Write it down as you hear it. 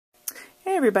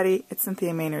everybody, it's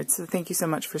Cynthia Maynard, so thank you so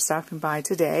much for stopping by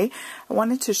today. I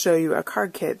wanted to show you a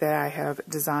card kit that I have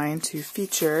designed to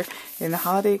feature in the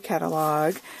holiday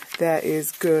catalog that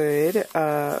is good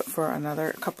for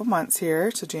another couple months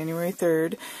here, to January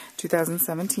 3rd,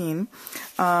 2017.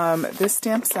 This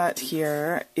stamp set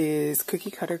here is Cookie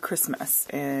Cutter Christmas,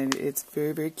 and it's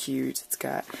very, very cute. It's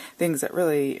got things that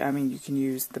really, I mean, you can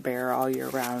use the bear all year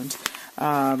round.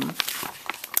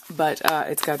 But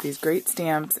it's got these great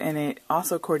stamps, and it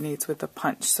also coordinates with the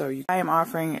punch. So I am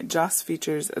offering just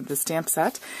features of the stamp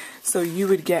set. So you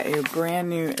would get a brand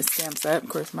new stamp set. Of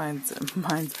course, mine's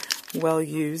well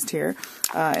used here,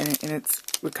 and it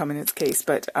would come in its case.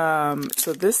 But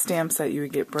so this stamp set you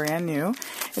would get brand new,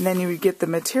 and then you would get the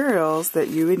materials that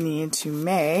you would need to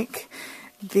make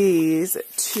these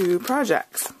two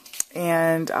projects.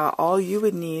 And all you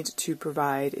would need to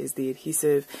provide is the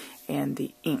adhesive and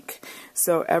the ink.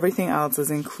 So everything else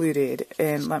is included,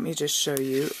 and let me just show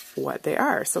you what they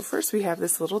are. So first we have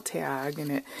this little tag, and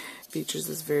it features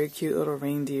this very cute little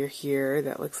reindeer here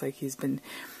that looks like he's been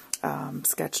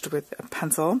sketched with a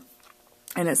pencil,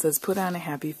 and it says "Put on a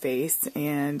happy face,"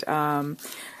 and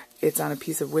it's on a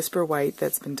piece of Whisper White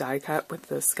that's been die cut with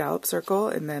the scallop circle,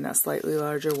 and then a slightly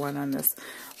larger one on this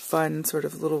fun sort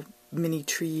of little mini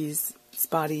trees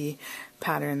spotty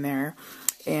pattern there,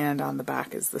 and on the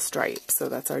back is the stripe. So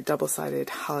that's our double-sided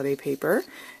holiday paper.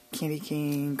 Candy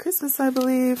Cane Christmas, I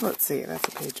believe. Let's see, that's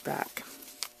a page back.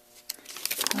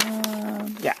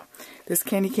 Yeah, this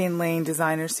Candy Cane Lane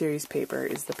Designer Series paper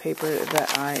is the paper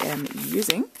that I am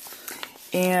using.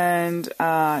 And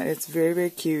it's very,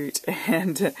 very cute.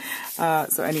 And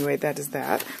so anyway, that is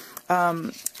that.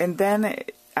 And then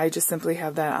I just simply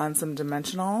have that on some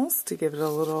dimensionals to give it a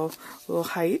little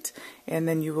height, and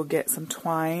then you will get some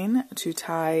twine to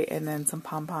tie, and then some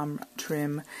pom-pom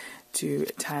trim to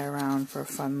tie around for a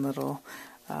fun little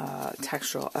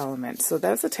textural element. So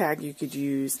that's a tag you could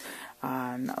use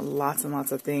on lots and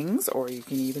lots of things, or you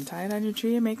can even tie it on your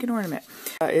tree and make an ornament.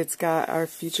 It's got our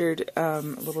featured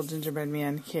little gingerbread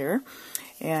man here,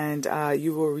 and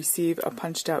you will receive a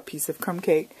punched out piece of crumb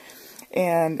cake,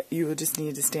 and you will just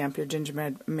need to stamp your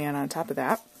gingerbread man on top of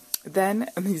that. Then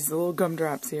these little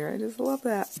gumdrops here, I just love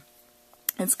that.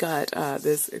 It's got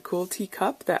this cool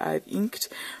teacup that I've inked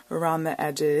around the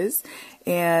edges,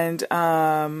 and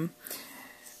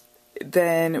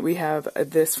then we have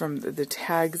this from the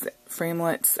Tags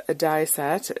Framelits die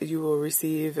set. You will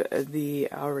receive the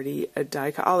already die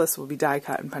cut. All this will be die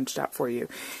cut and punched out for you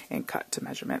and cut to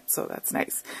measurement, so that's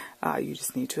nice. You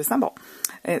just need to assemble.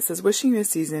 And it says, "Wishing you a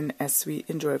season as sweet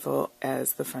and joyful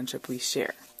as the friendship we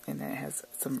share." And then it has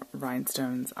some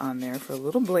rhinestones on there for a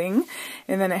little bling.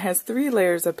 And then it has 3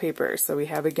 layers of paper. So we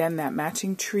have, again, that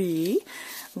matching tree,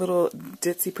 little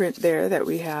ditzy print there that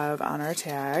we have on our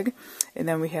tag. And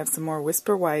then we have some more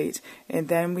Whisper White. And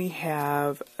then we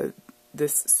have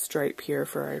this stripe here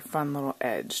for our fun little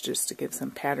edge, just to give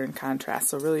some pattern contrast.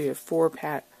 So really you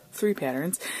have 3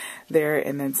 patterns there,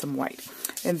 and then some white.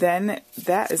 And then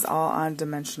that is all on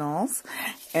dimensionals.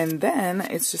 And then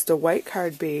it's just a white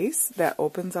card base that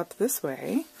opens up this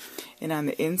way. And on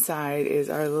the inside is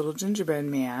our little gingerbread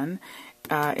man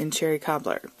in cherry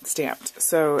cobbler stamped.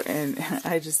 So, and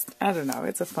I don't know,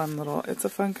 it's a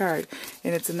fun card.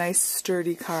 And it's a nice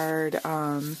sturdy card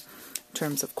in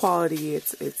terms of quality.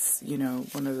 It's you know,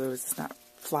 one of those, it's not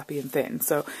floppy and thin.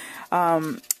 So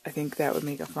I think that would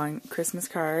make a fun Christmas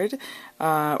card,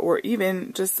 or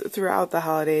even just throughout the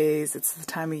holidays. It's the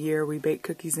time of year we bake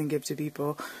cookies and give to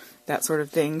people, that sort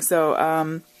of thing.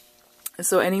 So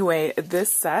so anyway,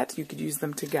 this set, you could use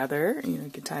them together. You know,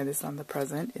 you could tie this on the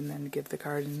present and then give the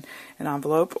card in an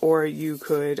envelope, or you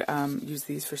could use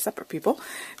these for separate people,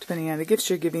 depending on the gifts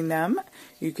you're giving them.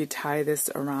 You could tie this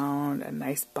around a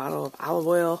nice bottle of olive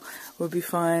oil, would be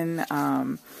fun.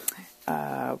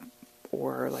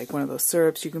 Or like one of those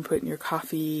syrups you can put in your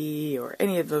coffee, or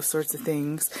any of those sorts of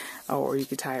things. Or you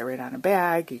could tie it right on a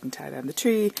bag, you can tie it on the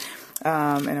tree,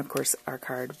 and of course our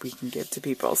card we can give to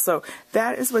people. So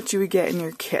that is what you would get in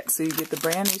your kit. So you get the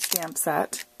brand new stamp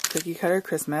set, Cookie Cutter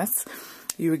Christmas.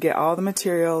 You would get all the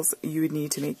materials you would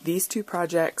need to make these 2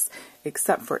 projects,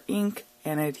 except for ink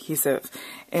and adhesive.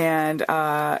 And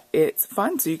it's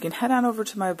fun, so you can head on over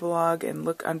to my blog and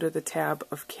look under the tab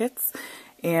of kits,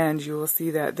 and you will see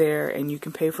that there, and you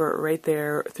can pay for it right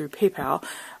there through PayPal.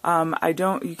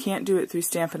 You can't do it through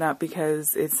Stampin' Up!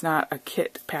 Because it's not a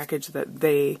kit package that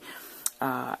they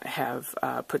have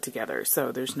put together,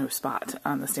 so there's no spot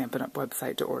on the Stampin' Up!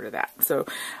 Website to order that. So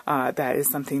that is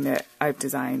something that I've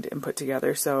designed and put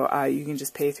together, so you can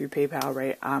just pay through PayPal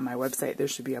right on my website. There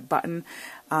should be a button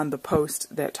on the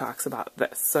post that talks about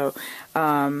this. So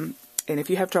And if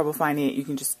you have trouble finding it, you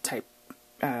can just type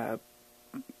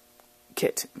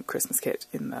kit, Christmas kit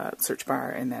in the search bar,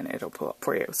 and then it'll pull up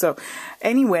for you. So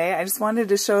anyway, I just wanted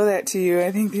to show that to you.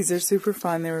 I think these are super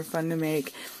fun. They were fun to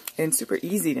make and super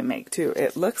easy to make too.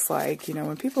 It looks like, you know,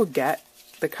 when people get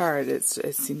the card, it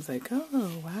seems like,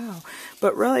 oh wow,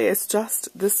 but really it's just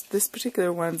this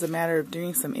particular one's a matter of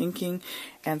doing some inking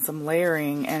and some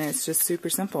layering, and it's just super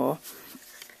simple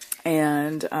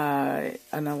and a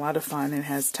lot of fun. It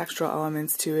has textural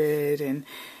elements to it, and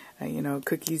you know,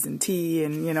 cookies and tea,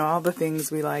 and you know, all the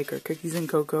things we like, or cookies and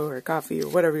cocoa, or coffee, or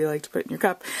whatever you like to put in your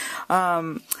cup.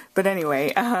 But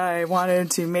anyway, I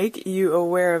wanted to make you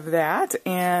aware of that,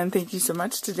 and thank you so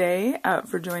much today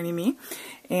for joining me.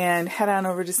 And head on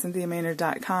over to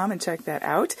CynthiaMaynard.com and check that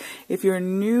out. If you're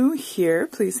new here,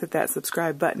 please hit that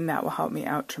subscribe button. That will help me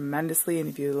out tremendously. And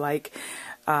if you like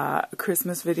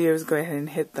Christmas videos, go ahead and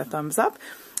hit the thumbs up.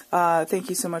 Thank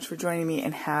you so much for joining me,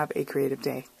 and have a creative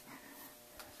day.